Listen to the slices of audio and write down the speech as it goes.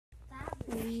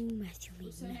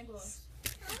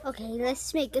Okay,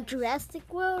 let's make a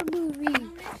Jurassic World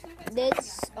movie.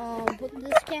 Let's put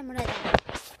this camera down.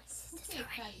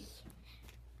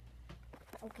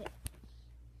 Okay.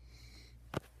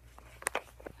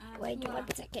 Wait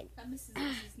 1 second.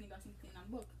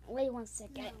 Wait 1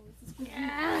 second.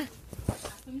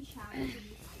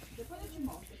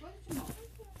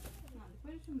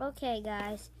 Okay,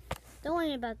 guys. Don't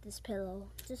worry about this pillow.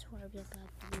 Just worry about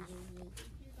the movie.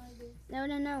 No,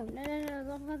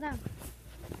 don't fall down.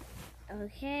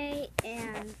 Okay,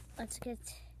 and let's get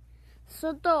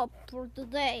set up for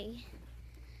today.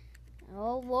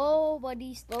 Oh, whoa,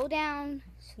 buddy, slow down,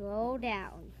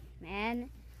 man.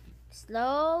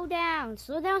 Slow down.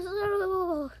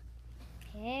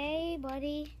 Okay,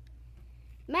 buddy.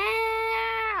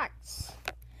 Max!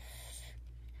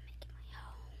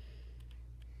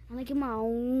 I'm making my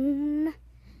own.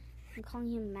 I'm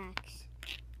calling him Max.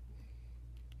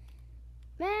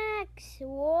 Max,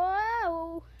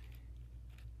 whoa!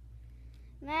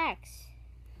 Max.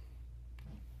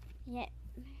 Yeah,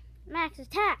 Max,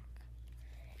 attack!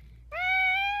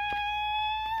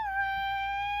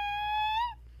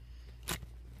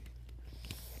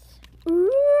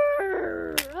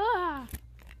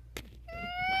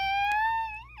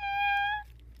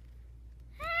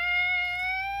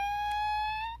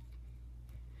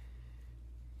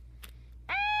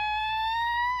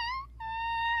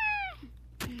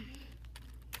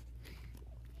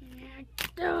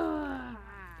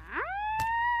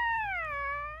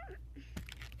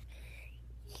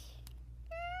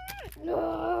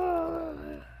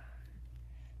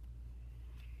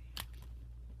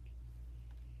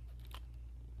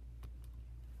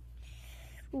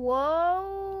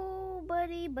 Whoa,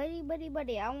 buddy.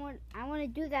 I want to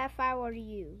do that if I were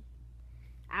you.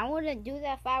 I want to do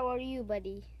that if I were you,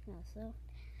 buddy. Also,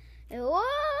 whoa!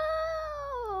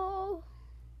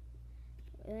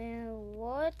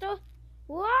 What the?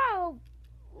 Whoa!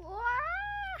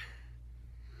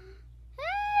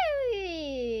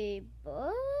 Hey,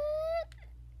 bud.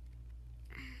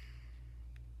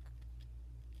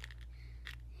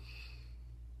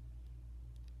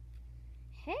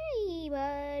 Hey,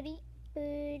 buddy.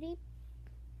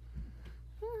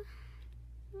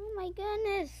 Oh my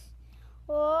goodness.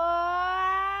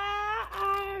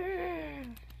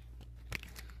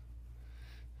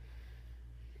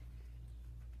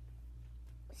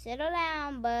 Settle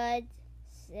down, bud.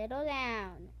 Settle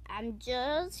down. I'm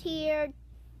just here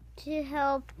to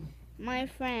help my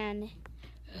friend.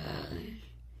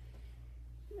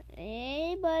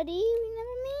 Hey, buddy,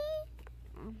 remember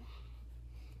me?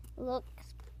 Look,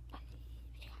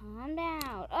 calm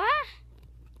down. Ah!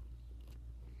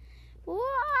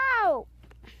 Whoa!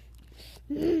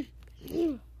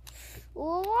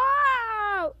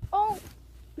 Whoa! Oh!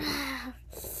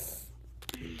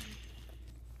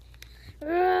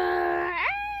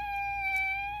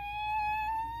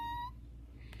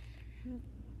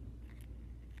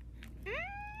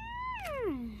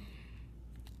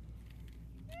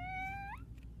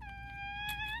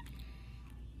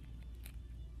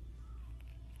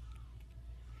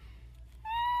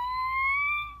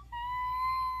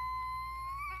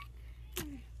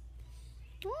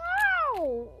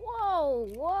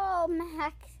 Whoa,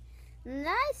 Max.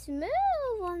 Nice move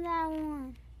on that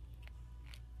one.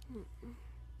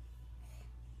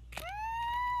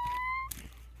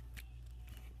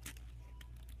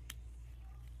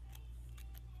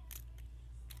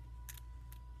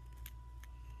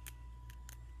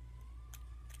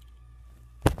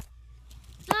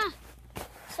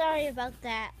 Sorry about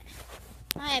that.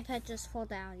 My iPad just fell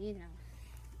down, you know.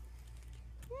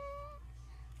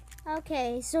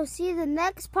 Okay, so see the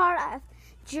next part of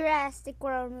Jurassic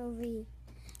World movie.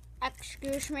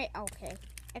 Excuse me,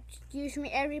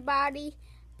 everybody.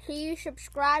 Please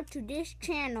subscribe to this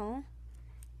channel.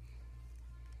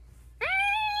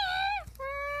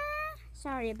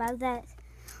 Sorry about that.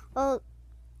 Well,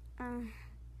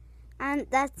 and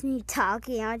that's me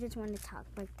talking. I just want to talk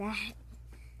like that.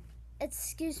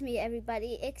 Excuse me,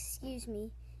 everybody. Excuse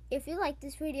me. If you like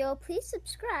this video, please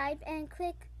subscribe and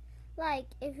click like.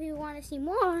 If you want to see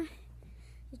more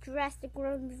Jurassic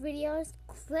World videos,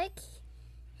 click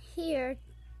here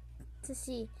to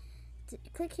see.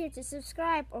 Click here to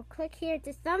subscribe, or click here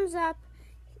to thumbs up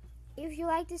if you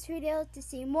like this video to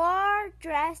see more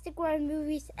Jurassic World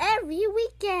movies every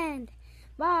weekend.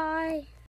 Bye.